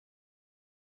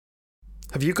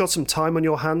Have you got some time on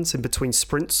your hands in between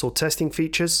sprints or testing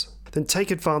features? Then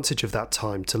take advantage of that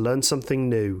time to learn something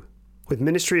new. With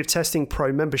Ministry of Testing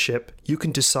Pro membership, you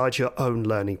can decide your own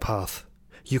learning path.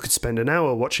 You could spend an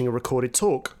hour watching a recorded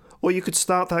talk, or you could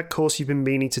start that course you've been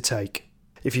meaning to take.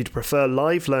 If you'd prefer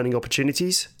live learning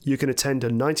opportunities, you can attend a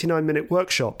 99-minute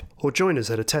workshop or join us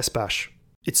at a test bash.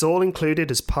 It's all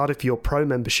included as part of your Pro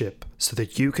membership so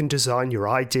that you can design your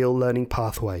ideal learning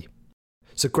pathway.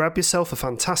 So grab yourself a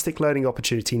fantastic learning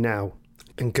opportunity now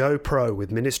and go pro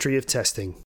with Ministry of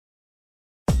Testing.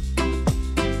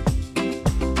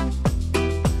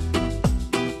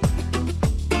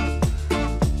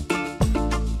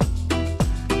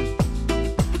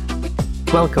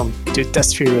 Welcome to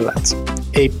TestSphere Roulette,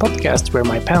 a podcast where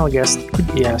my panel guests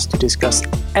would be asked to discuss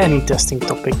any testing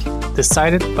topic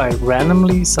decided by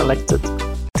randomly selected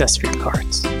TestSphere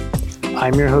cards.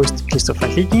 I'm your host, Christopher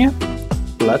Pejgan.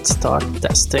 Let's talk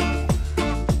testing.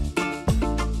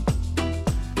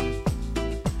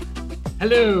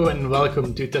 Hello and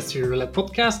welcome to TestSphere Roulette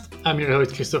podcast. I'm your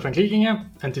host, Christopher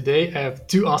Pejgan, and today I have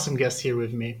two awesome guests here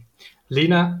with me,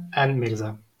 Lena and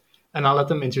Mirza. And I'll let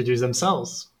them introduce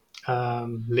themselves.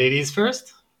 Ladies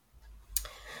first.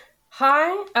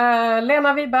 Hi,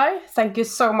 Lena Wiberg. Thank you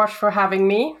so much for having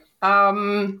me.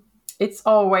 It's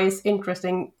always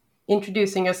interesting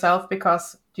introducing yourself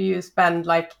because you spend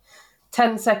like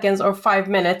 10 seconds or 5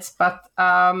 minutes, but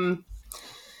I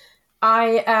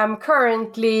am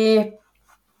currently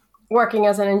working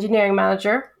as an engineering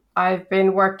manager. I've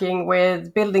been working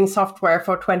with building software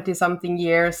for 20-something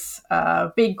years,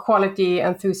 big quality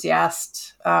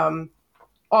enthusiast,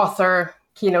 author,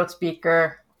 keynote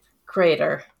speaker,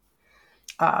 creator,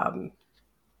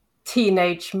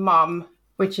 teenage mom,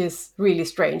 which is really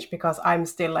strange because I'm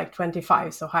still like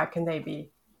 25, so how can they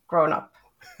be grown up?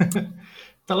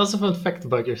 Tell us a fun fact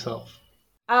about yourself.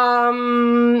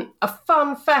 A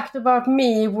fun fact about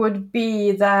me would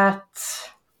be that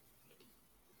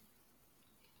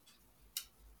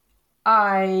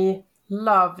I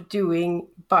love doing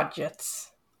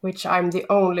budgets, which I'm the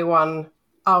only one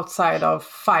outside of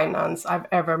finance I've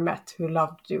ever met who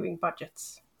loved doing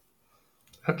budgets.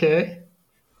 Okay.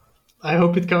 I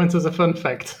hope it counts as a fun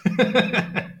fact.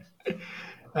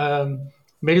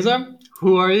 Mirza,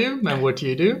 who are you and what do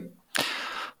you do?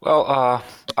 Well,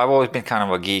 I've always been kind of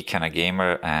a geek and a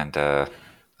gamer, and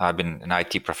I've been in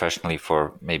IT professionally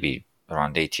for maybe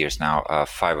around 8 years now.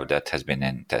 5 of that has been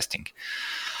in testing.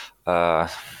 I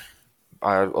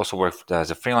also worked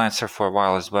as a freelancer for a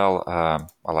while as well.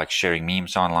 I like sharing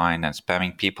memes online and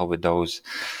spamming people with those.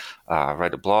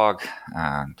 Write a blog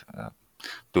and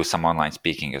do some online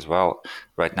speaking as well.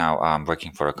 Right now, I'm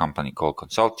working for a company called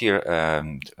Consultier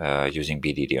and using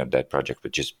BDD on that project,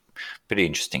 which is pretty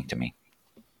interesting to me.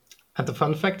 And the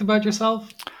fun fact about yourself?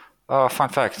 Fun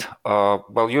fact.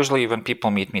 Well, usually when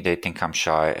people meet me, they think I'm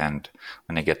shy, and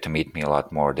when they get to meet me a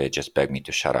lot more, they just beg me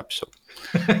to shut up. So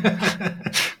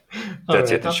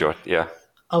that's it in short. Yeah.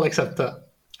 I'll accept that.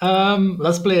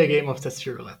 Let's play a game of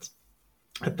TestSphere Roulette.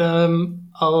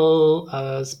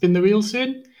 I'll spin the wheel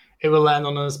soon. It will land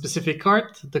on a specific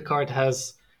card. The card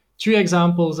has 3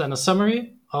 examples and a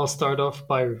summary. I'll start off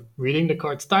by reading the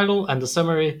card's title and the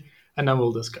summary, and then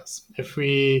we'll discuss. If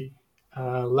we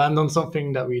land on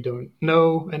something that we don't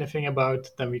know anything about,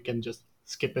 then we can just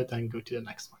skip it and go to the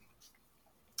next one.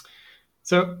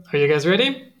 So, are you guys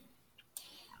ready?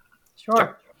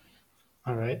 Sure.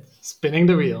 All right, spinning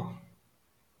the wheel.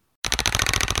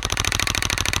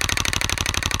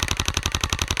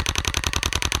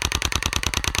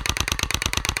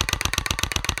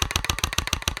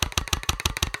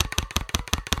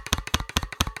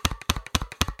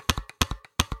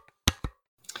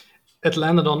 It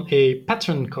landed on a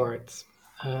pattern card.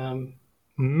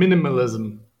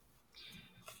 Minimalism.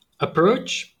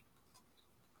 Approach.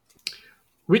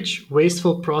 Which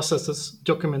wasteful processes,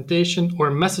 documentation, or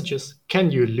messages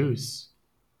can you lose?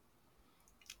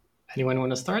 Anyone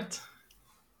want to start?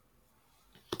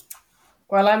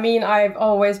 Well, I mean, I've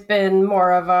always been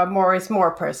more of a more is more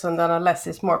person than a less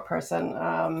is more person.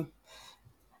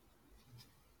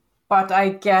 But I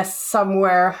guess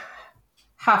somewhere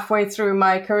halfway through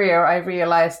my career, I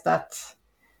realized that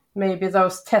maybe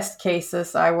those test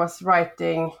cases I was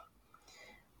writing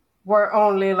were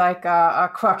only like a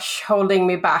crutch holding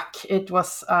me back. It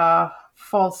was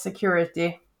false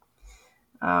security.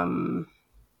 I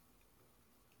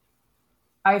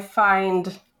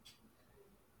find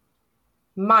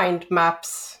mind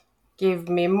maps give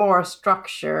me more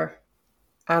structure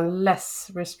and less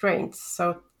restraints.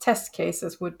 So test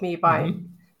cases would be by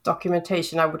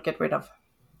documentation I would get rid of.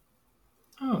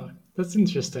 Oh, that's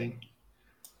interesting.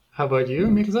 How about you,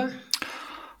 Mirza?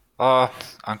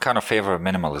 I'm kind of favor of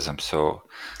minimalism, so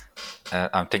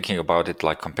I'm thinking about it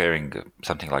like comparing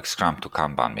something like Scrum to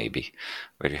Kanban, maybe,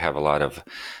 where you have a lot of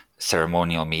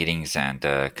ceremonial meetings and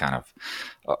kind of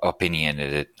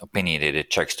opinionated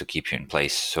checks to keep you in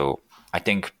place. So I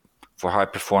think for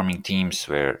high-performing teams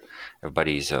where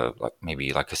everybody's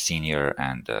maybe like a senior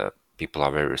and people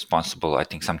are very responsible, I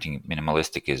think something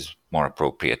minimalistic is more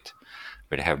appropriate,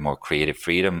 where they have more creative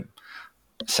freedom,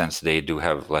 since they do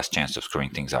have less chance of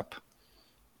screwing things up.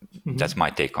 Mm-hmm. That's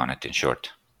my take on it, in short.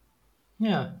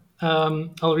 Yeah.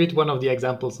 I'll read one of the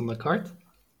examples on the card.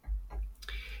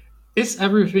 Is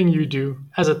everything you do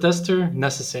as a tester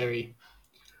necessary?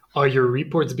 Are your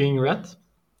reports being read?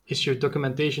 Is your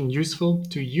documentation useful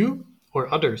to you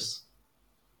or others?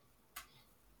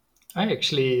 I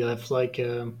actually have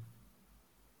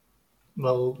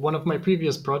one of my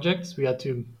previous projects, we had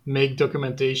to make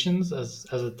documentations as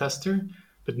a tester,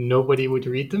 but nobody would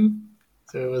read them.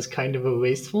 So it was kind of a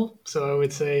wasteful. So I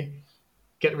would say,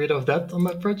 get rid of that on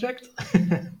that project.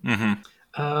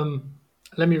 Mm-hmm.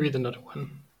 Let me read another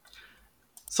one.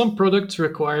 Some products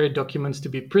require documents to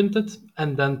be printed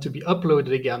and then to be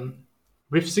uploaded again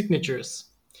with signatures.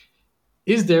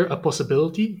 Is there a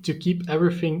possibility to keep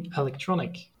everything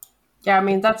electronic? Yeah, I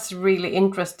mean, that's really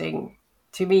interesting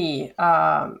to me.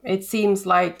 It seems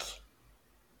like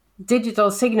digital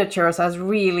signatures has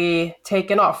really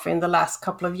taken off in the last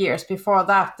couple of years. Before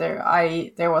that,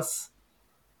 I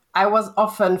was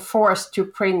often forced to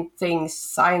print things,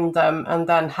 sign them, and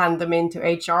then hand them into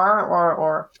HR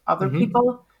or other mm-hmm.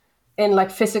 people in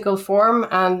like physical form.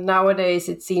 And nowadays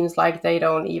it seems like they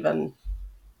don't even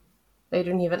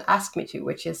ask me to,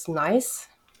 which is nice.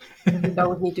 We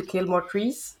don't need to kill more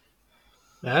trees.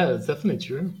 Yeah, that's definitely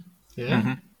true. Yeah.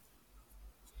 Mm-hmm.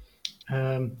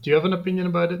 Do you have an opinion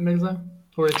about it, Mirza,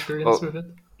 or experience with it?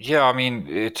 Yeah, I mean,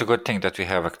 it's a good thing that we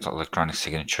have electronic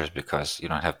signatures, because you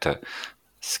don't have to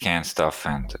scan stuff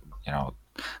and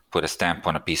put a stamp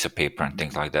on a piece of paper and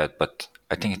things like that. But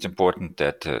I think it's important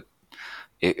that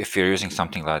if you're using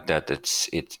something like that,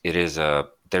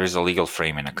 there is a legal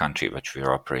frame in a country which we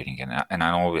are operating in, and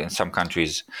I know in some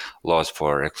countries laws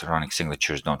for electronic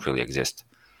signatures don't really exist.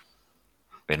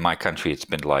 In my country, it's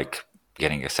been like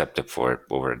getting accepted for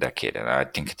over a decade, and I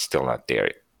think it's still not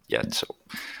there yet. So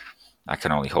I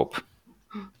can only hope.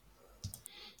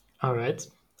 All right.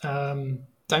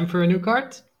 Time for a new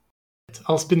card?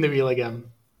 I'll spin the wheel again.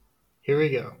 Here we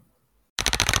go.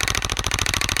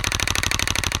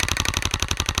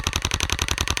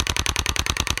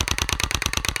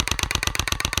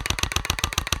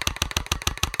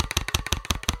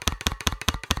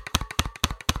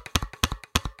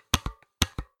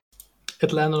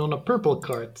 It landed on a purple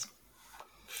card.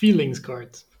 Feelings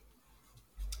card.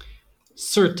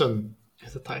 Certain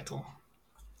is the title.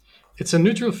 It's a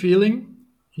neutral feeling.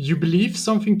 You believe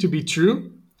something to be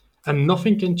true, and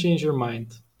nothing can change your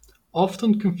mind.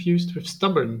 Often confused with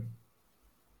stubborn.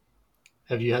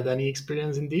 Have you had any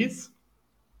experience in these?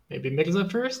 Maybe Mirza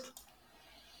first?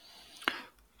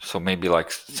 So maybe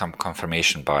like some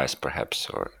confirmation bias, perhaps,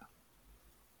 or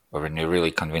when you're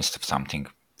really convinced of something.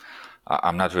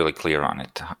 I'm not really clear on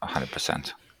it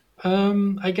 100%.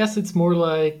 I guess it's more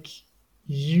like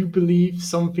you believe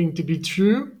something to be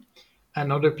true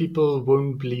and other people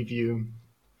won't believe you.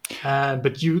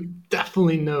 But you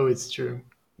definitely know it's true.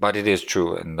 But it is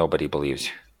true and nobody believes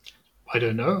you. I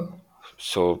don't know.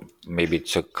 So maybe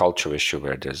it's a culture issue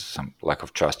where there's some lack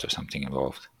of trust or something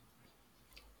involved.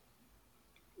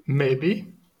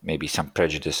 Maybe. Maybe some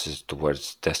prejudices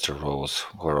towards tester roles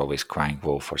who are always crying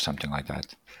wolf or something like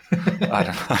that. I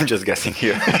don't know. I'm just guessing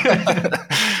here.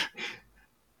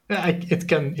 It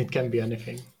can be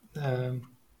anything.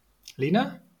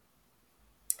 Lena?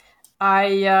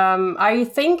 I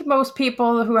think most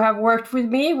people who have worked with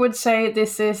me would say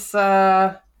this is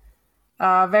very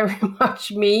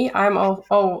much me. I'm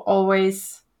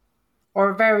always,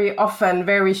 or very often,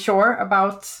 very sure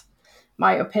about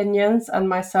my opinions and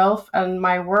myself and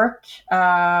my work.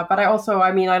 But I also,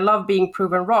 I love being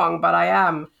proven wrong, but I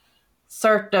am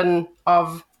certain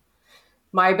of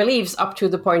my beliefs up to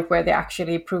the point where they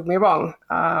actually prove me wrong.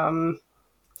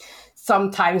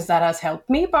 Sometimes that has helped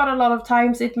me, but a lot of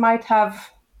times it might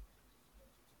have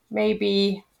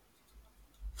maybe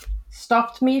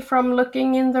stopped me from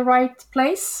looking in the right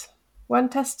place when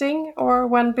testing or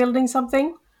when building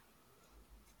something.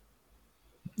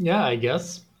 Yeah, I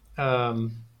guess.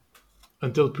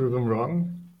 Until proven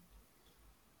wrong.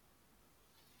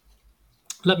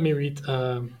 Let me read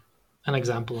an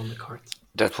example on the card.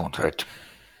 That won't hurt.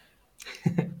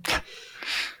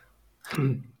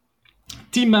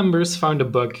 Team members found a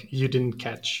bug you didn't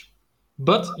catch,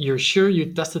 but you're sure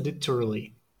you tested it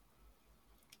thoroughly.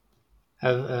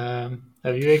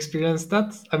 Have you experienced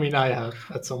that? I mean, I have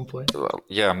at some point. Well,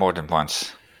 yeah, more than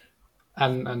once.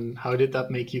 And how did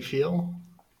that make you feel?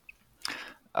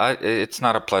 It's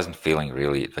not a pleasant feeling,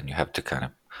 really, when you have to kind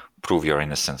of prove your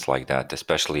innocence like that,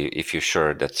 especially if you're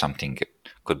sure that something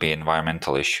could be an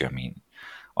environmental issue. I mean,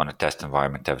 on a test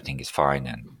environment, everything is fine,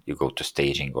 and you go to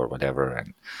staging or whatever,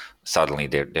 and suddenly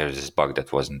there's this bug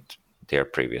that wasn't there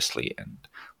previously, and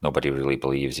nobody really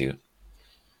believes you.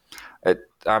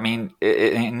 I mean,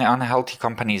 in unhealthy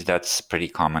companies, that's pretty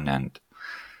common, and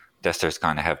testers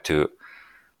kind of have to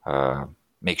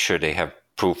make sure they have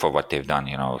proof of what they've done,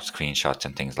 screenshots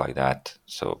and things like that.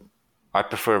 So I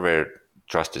prefer where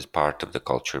trust is part of the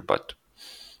culture, but,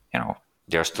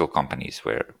 there are still companies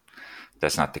where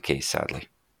that's not the case, sadly.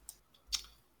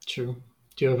 True.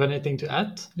 Do you have anything to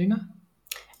add, Lena?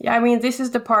 Yeah, I mean, this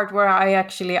is the part where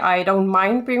I don't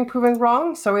mind being proven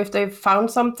wrong. So if they've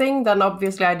found something, then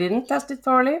obviously I didn't test it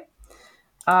thoroughly.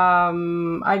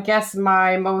 I guess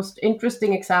my most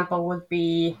interesting example would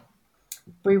be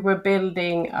we were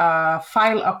building a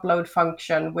file upload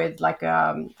function with like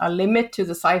a limit to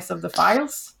the size of the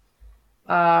files,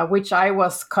 which I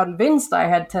was convinced I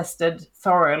had tested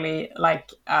thoroughly,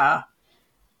 like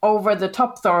over the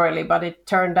top thoroughly, but it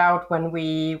turned out when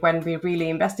we really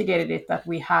investigated it that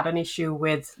we had an issue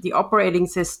with the operating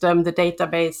system, the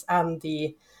database, and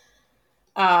the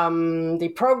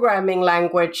programming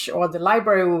language or the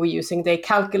library we were using. They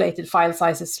calculated file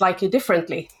sizes slightly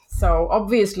differently. So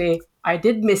obviously I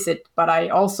did miss it, but I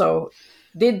also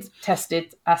did test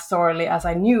it as thoroughly as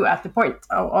I knew at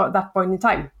that point in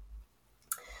time.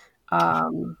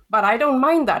 But I don't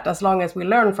mind that as long as we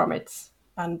learn from it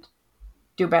and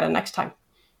do better next time.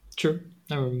 True.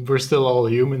 I mean, we're still all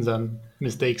humans and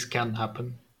mistakes can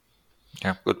happen.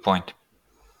 Yeah, good point.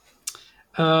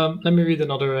 Let me read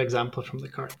another example from the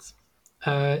cards.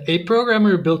 A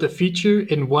programmer built a feature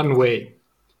in one way,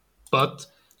 but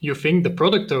you think the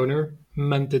product owner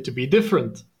meant it to be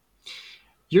different.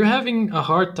 You're having a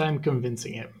hard time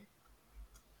convincing him.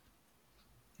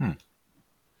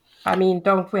 I mean,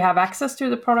 don't we have access to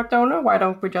the product owner? Why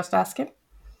don't we just ask him?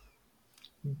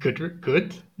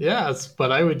 Good. Yeah, that's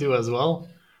what I would do as well.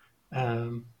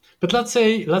 But let's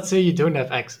say you don't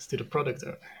have access to the product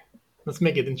owner. Let's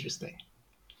make it interesting.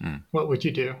 What would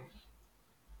you do?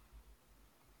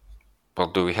 Well,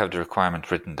 do we have the requirement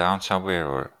written down somewhere,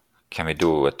 or can we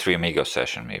do a 3 Amigo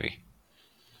session maybe?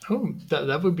 Oh,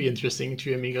 that would be interesting,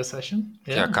 3 Amigo session.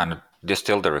 Yeah, kind of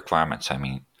distill the requirements. I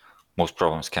mean, most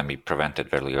problems can be prevented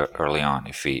very early on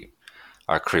if we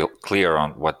are clear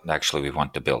on what actually we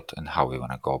want to build and how we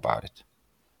want to go about it.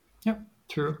 Yeah,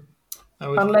 true.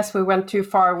 Unless we went too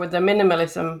far with the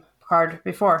minimalism card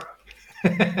before.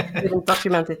 Didn't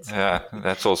document it. Yeah,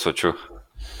 that's also true.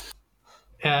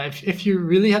 If you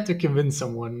really had to convince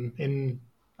someone in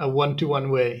a one-to-one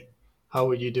way, how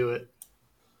would you do it?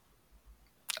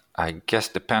 I guess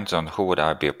depends on who would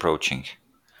I be approaching.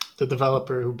 The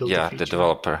developer who built the feature. Yeah, the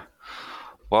developer.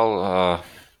 Well,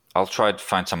 I'll try to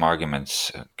find some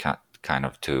arguments kind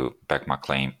of to back my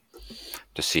claim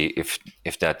to see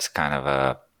if that's kind of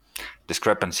a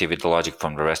discrepancy with the logic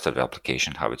from the rest of the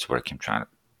application, how it's working.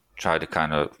 Try to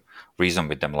kind of reason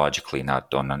with them logically,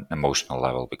 not on an emotional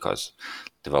level, because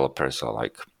developers are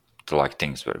like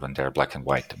things when they're black and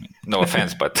white. I mean, no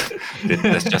offense, but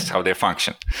that's just how they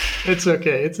function. It's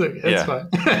okay. It's fine.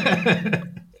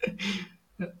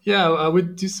 Yeah, I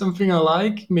would do something I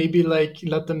like. Maybe like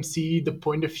let them see the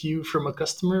point of view from a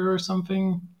customer or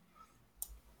something.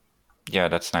 Yeah,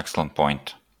 that's an excellent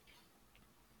point.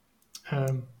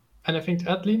 Anything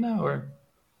to add, Lena, or?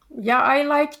 Yeah, I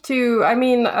like to. I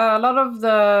mean, a lot of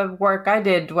the work I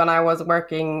did when I was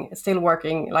still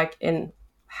working, like in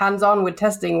hands-on with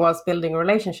testing, was building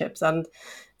relationships. And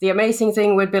the amazing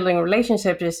thing with building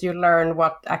relationships is you learn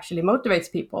what actually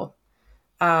motivates people.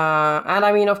 And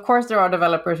I mean, of course, there are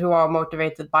developers who are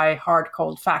motivated by hard,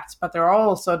 cold facts, but there are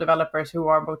also developers who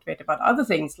are motivated by other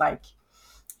things like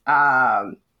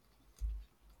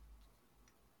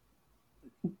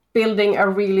building a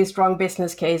really strong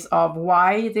business case of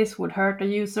why this would hurt a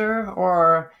user,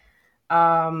 or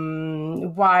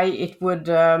why it would,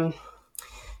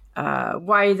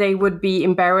 why they would be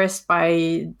embarrassed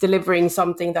by delivering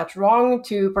something that's wrong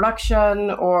to production,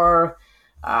 or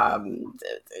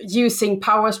using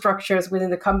power structures within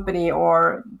the company,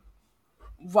 or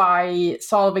why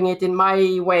solving it in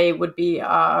my way would be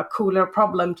a cooler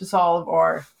problem to solve.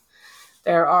 Or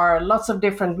there are lots of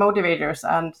different motivators,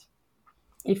 and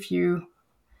if you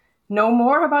know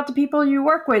more about the people you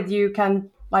work with, you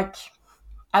can like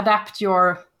adapt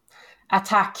your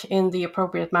attack in the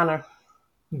appropriate manner.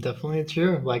 Definitely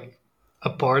true. Like a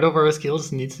part of our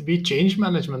skills needs to be change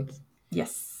management.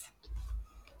 Yes.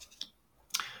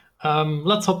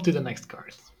 Let's hop to the next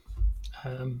card.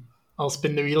 I'll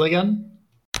spin the wheel again.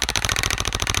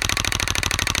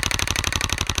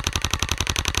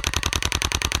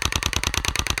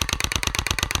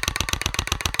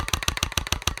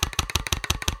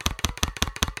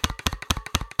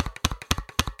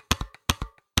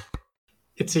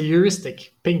 It's a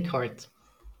heuristic, pink card,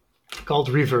 called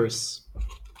reverse.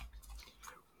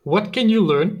 What can you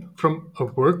learn from a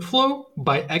workflow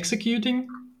by executing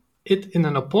it in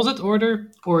an opposite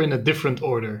order or in a different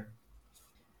order?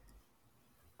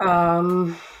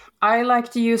 I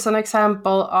like to use an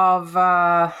example of...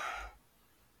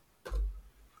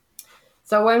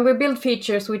 So when we build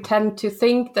features, we tend to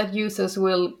think that users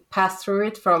will pass through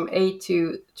it from A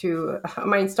to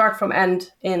start from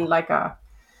end in like a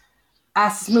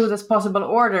as smooth as possible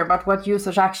order. But what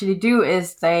users actually do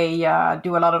is they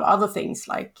do a lot of other things,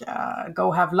 like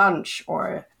go have lunch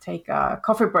or take a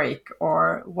coffee break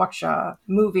or watch a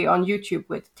movie on YouTube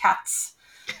with cats,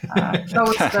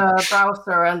 close the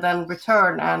browser and then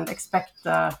return and expect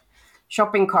the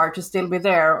shopping cart to still be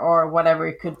there or whatever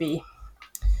it could be.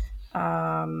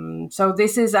 So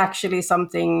this is actually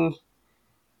something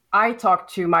I talk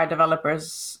to my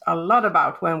developers a lot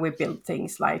about when we build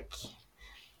things, like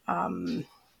I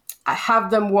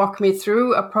have them walk me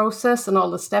through a process and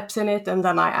all the steps in it, and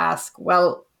then I ask,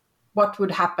 well, what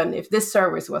would happen if this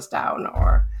service was down,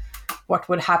 or what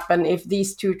would happen if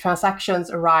these two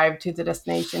transactions arrived to the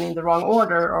destination in the wrong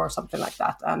order, or something like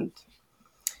that. And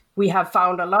we have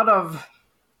found a lot of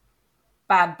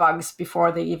bad bugs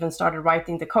before they even started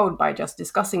writing the code by just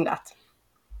discussing that.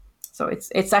 So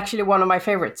it's actually one of my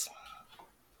favorites.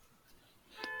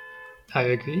 I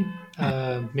agree.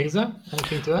 Mirza,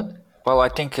 anything to add? Well, I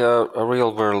think a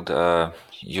real-world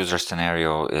user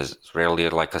scenario is rarely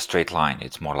like a straight line.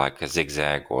 It's more like a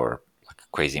zigzag or like a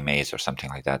crazy maze or something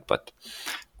like that. But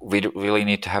we really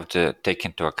need to have to take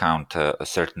into account a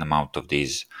certain amount of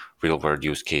these real-world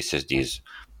use cases, these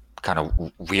kind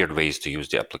of weird ways to use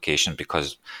the application,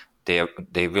 because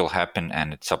they will happen,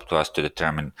 and it's up to us to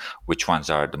determine which ones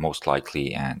are the most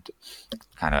likely and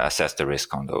kind of assess the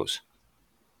risk on those.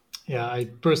 Yeah, I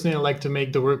personally like to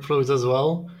make the workflows as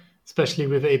well, especially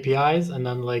with APIs, and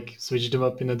then like switch them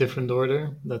up in a different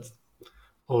order. That's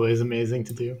always amazing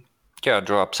to do. Yeah,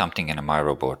 draw up something in a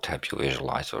Miro board to help you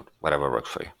visualize or whatever works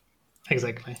for you.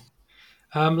 Exactly.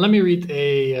 Let me read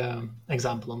a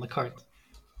example on the card.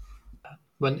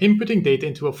 When inputting data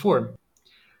into a form,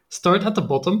 start at the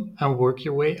bottom and work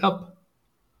your way up.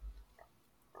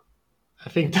 I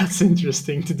think that's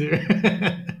interesting to do.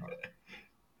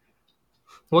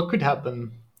 What could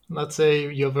happen? Let's say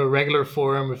you have a regular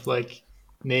form with like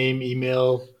name,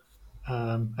 email,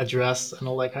 address, and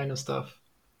all that kind of stuff.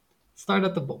 Start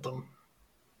at the bottom.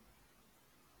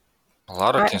 A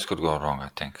lot of things could go wrong, I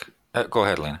think. Go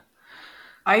ahead, Lena.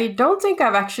 I don't think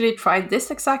I've actually tried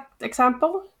this exact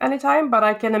example anytime, but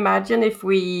I can imagine if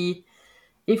we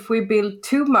build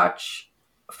too much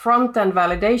front-end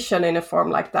validation in a form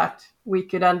like that, we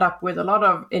could end up with a lot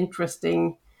of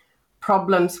interesting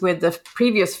problems with the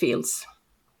previous fields.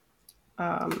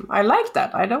 I like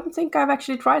that. I don't think I've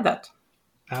actually tried that.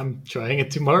 I'm trying it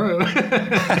tomorrow.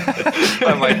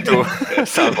 I might too.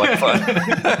 Sounds like fun.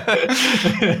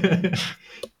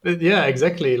 Yeah,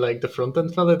 exactly. Like the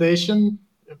front-end validation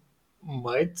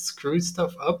might screw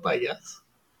stuff up, I guess.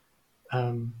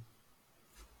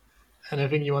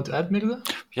 Anything you want to add, Mirza?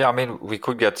 Yeah, I mean, we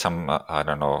could get some,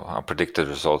 predicted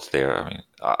results there. I mean,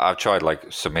 I've tried like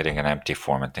submitting an empty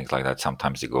form and things like that.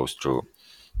 Sometimes it goes through,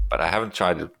 but I haven't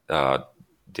tried it the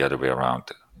other way around,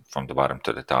 from the bottom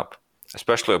to the top.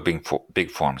 Especially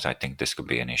big forms, I think this could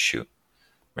be an issue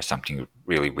where something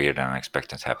really weird and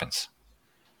unexpected happens.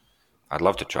 I'd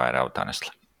love to try it out,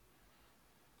 honestly.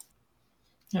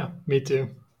 Yeah, me too.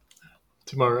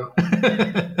 Tomorrow.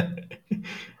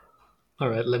 All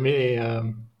right, let me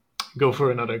go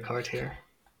for another card here.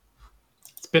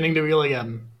 Spinning the wheel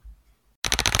again.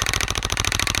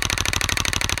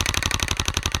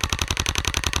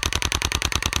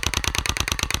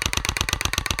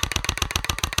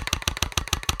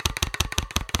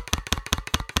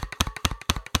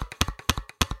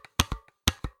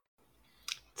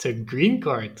 It's a green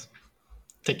card.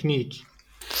 Technique.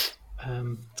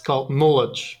 It's called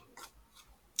knowledge.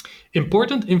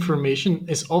 Important information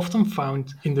is often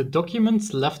found in the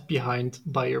documents left behind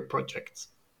by your project.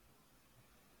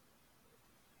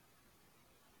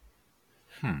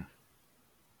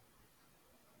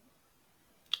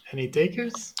 Any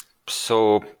takers?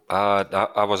 So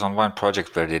I was on one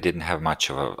project where they didn't have much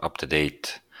of a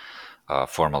up-to-date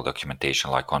formal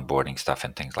documentation like onboarding stuff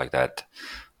and things like that.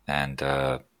 And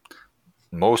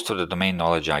most of the domain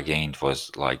knowledge I gained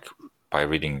was like by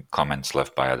reading comments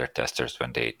left by other testers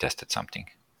when they tested something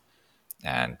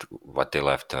and what they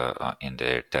left in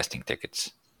their testing tickets.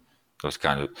 It was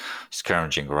kind of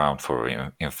scrounging around for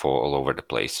info all over the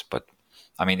place. But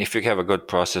I mean, if you have a good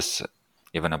process,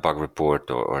 even a bug report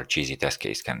or a cheesy test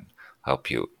case can help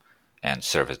you and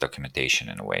serve as documentation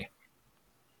in a way.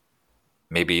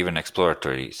 Maybe even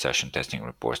exploratory session testing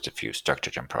reports if you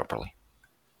structure them properly.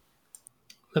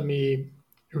 Let me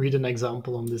read an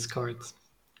example on this card.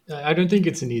 I don't think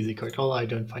it's an easy card. Well, I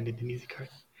don't find it an easy card.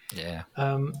 Yeah.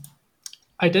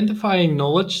 Identifying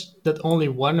knowledge that only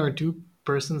one or two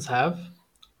persons have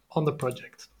on the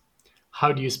project.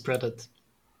 How do you spread it?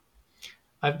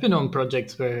 I've been on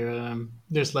projects where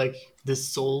there's like this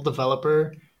sole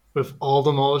developer with all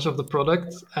the knowledge of the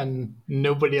product and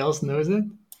nobody else knows it.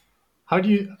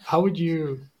 How would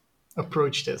you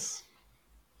approach this?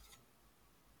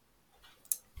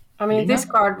 I mean, Lena? this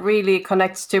card really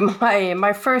connects to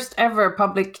my first ever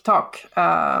public talk,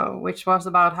 which was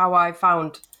about how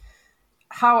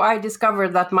I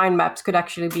discovered that mind maps could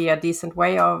actually be a decent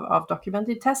way of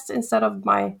documenting tests instead of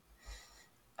my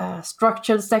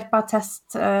structured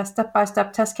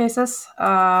step-by-step test cases.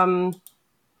 And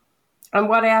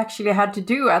what I actually had to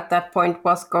do at that point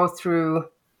was go through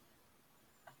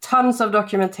tons of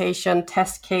documentation,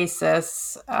 test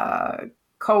cases,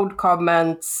 code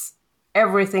comments,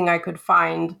 everything I could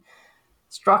find,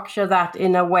 structure that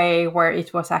in a way where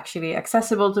it was actually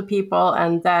accessible to people.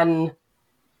 And then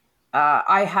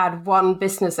I had one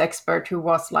business expert who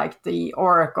was like the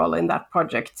oracle in that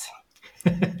project.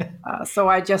 So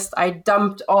I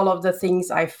dumped all of the things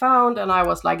I found and I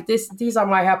was like, these are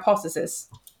my hypotheses,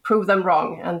 prove them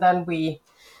wrong. And then we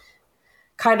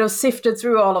kind of sifted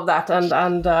through all of that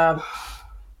and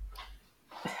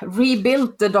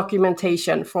rebuilt the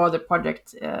documentation for the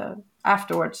project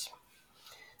afterwards.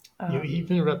 You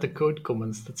even read the code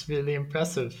comments. That's really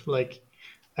impressive. Like,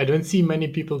 I don't see many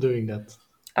people doing that.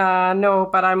 No,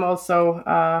 but I'm also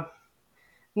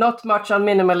not much on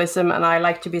minimalism and I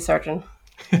like to be certain.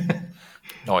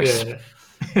 Nice.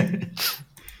 Yeah.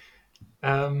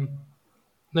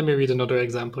 Let me read another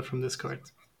example from this card.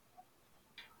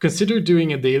 Consider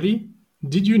doing a daily.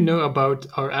 Did you know about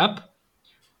our app?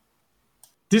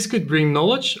 This could bring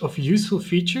knowledge of useful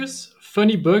features,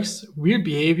 funny bugs, weird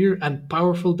behavior, and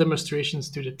powerful demonstrations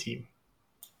to the team.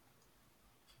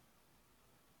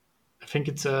 I think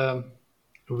it's a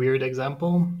weird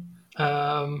example.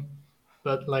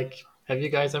 But like, have you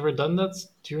guys ever done that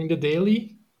during the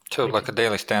daily? So like a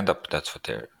daily stand-up, that's what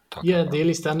they're talking about. Yeah,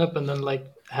 daily stand-up and then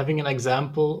like having an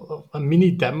example of a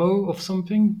mini demo of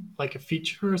something, like a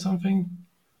feature or something.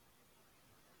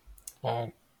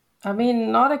 Well, I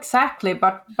mean, not exactly,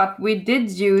 but we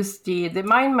did use the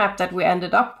mind map that we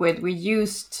ended up with. We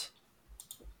used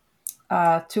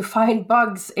to find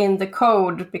bugs in the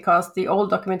code because the old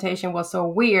documentation was so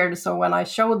weird. So when I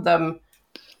showed them,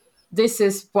 this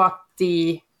is what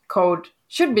the code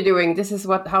should be doing, this is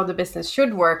how the business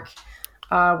should work,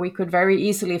 we could very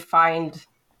easily find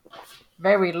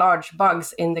very large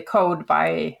bugs in the code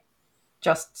by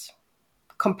just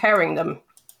comparing them.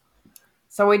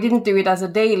 So we didn't do it as a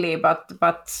daily,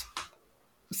 but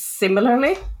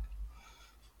similarly.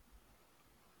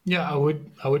 Yeah, I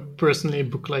would personally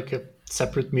book like a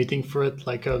separate meeting for it,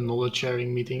 like a knowledge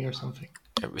sharing meeting or something.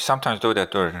 Yeah, we sometimes do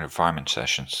that during refinement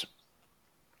sessions.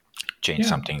 Change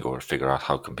something or figure out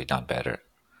how it can be done better.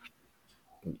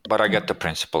 But I get the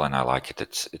principle and I like it.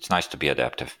 It's nice to be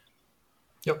adaptive.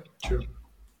 Yep, true.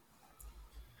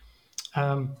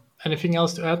 Anything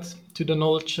else to add to the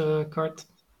knowledge card?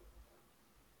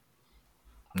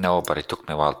 No, but it took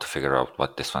me a while to figure out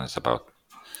what this one is about.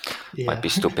 Yeah. Might be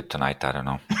stupid tonight, I don't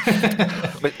know.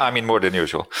 But I mean, more than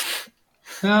usual.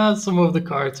 Some of the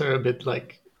cards are a bit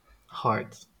like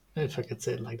hard, if I could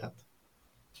say it like that.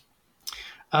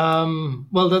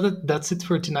 Well, that's it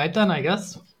for tonight then, I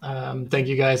guess. Thank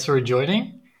you guys for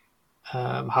joining.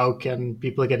 How can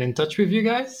people get in touch with you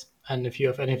guys? And if you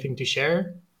have anything to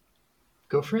share,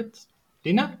 go for it.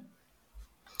 Lena?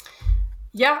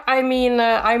 Yeah, I mean,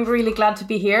 I'm really glad to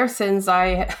be here since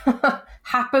I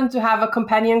happen to have a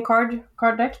companion card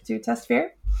deck to TestSphere.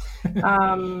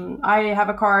 I have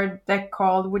a card deck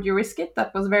called Would You Risk It?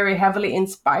 That was very heavily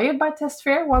inspired by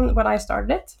TestSphere when I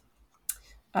started it.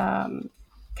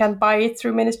 Can buy it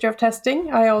through Ministry of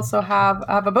Testing. I also have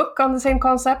a book on the same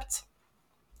concept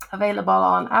available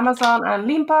on Amazon and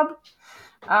Leanpub.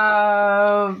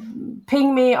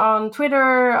 Ping me on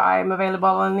Twitter. I'm available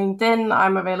on LinkedIn.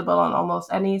 I'm available on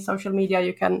almost any social media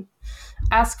you can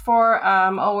ask for.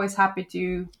 I'm always happy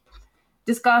to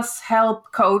discuss,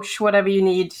 help, coach, whatever you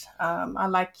need. I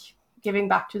like giving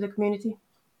back to the community.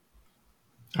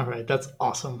 All right, that's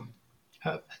awesome.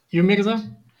 You,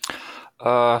 Mirza?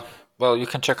 Well, you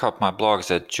can check out my blogs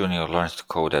at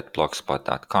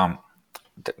juniorlearnstocode@blogspot.com.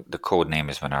 The code name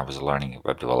is when I was learning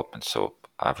web development, so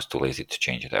I was too lazy to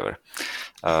change it ever.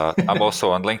 I'm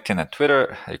also on LinkedIn and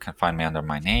Twitter. You can find me under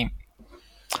my name.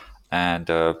 And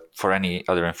for any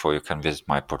other info, you can visit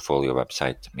my portfolio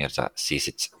website,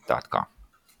 mirzasisic.com.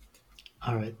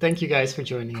 All right. Thank you guys for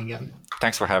joining again.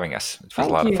 Thanks for having us. It was a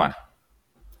lot of fun.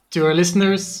 To our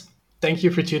listeners, thank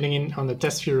you for tuning in on the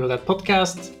TestSphere Roulette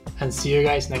podcast, and see you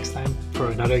guys next time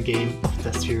for another game of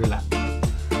TestSphere Roulette.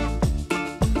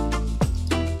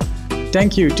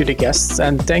 Thank you to the guests,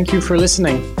 and thank you for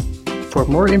listening. For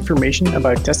more information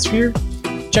about TestSphere,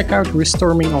 check out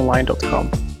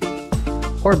restormingonline.com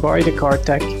or buy the card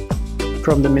tech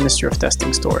from the Ministry of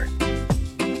Testing store.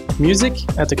 Music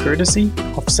at the courtesy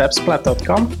of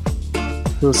sepsplat.com.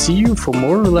 We'll see you for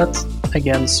more roulette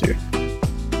again soon.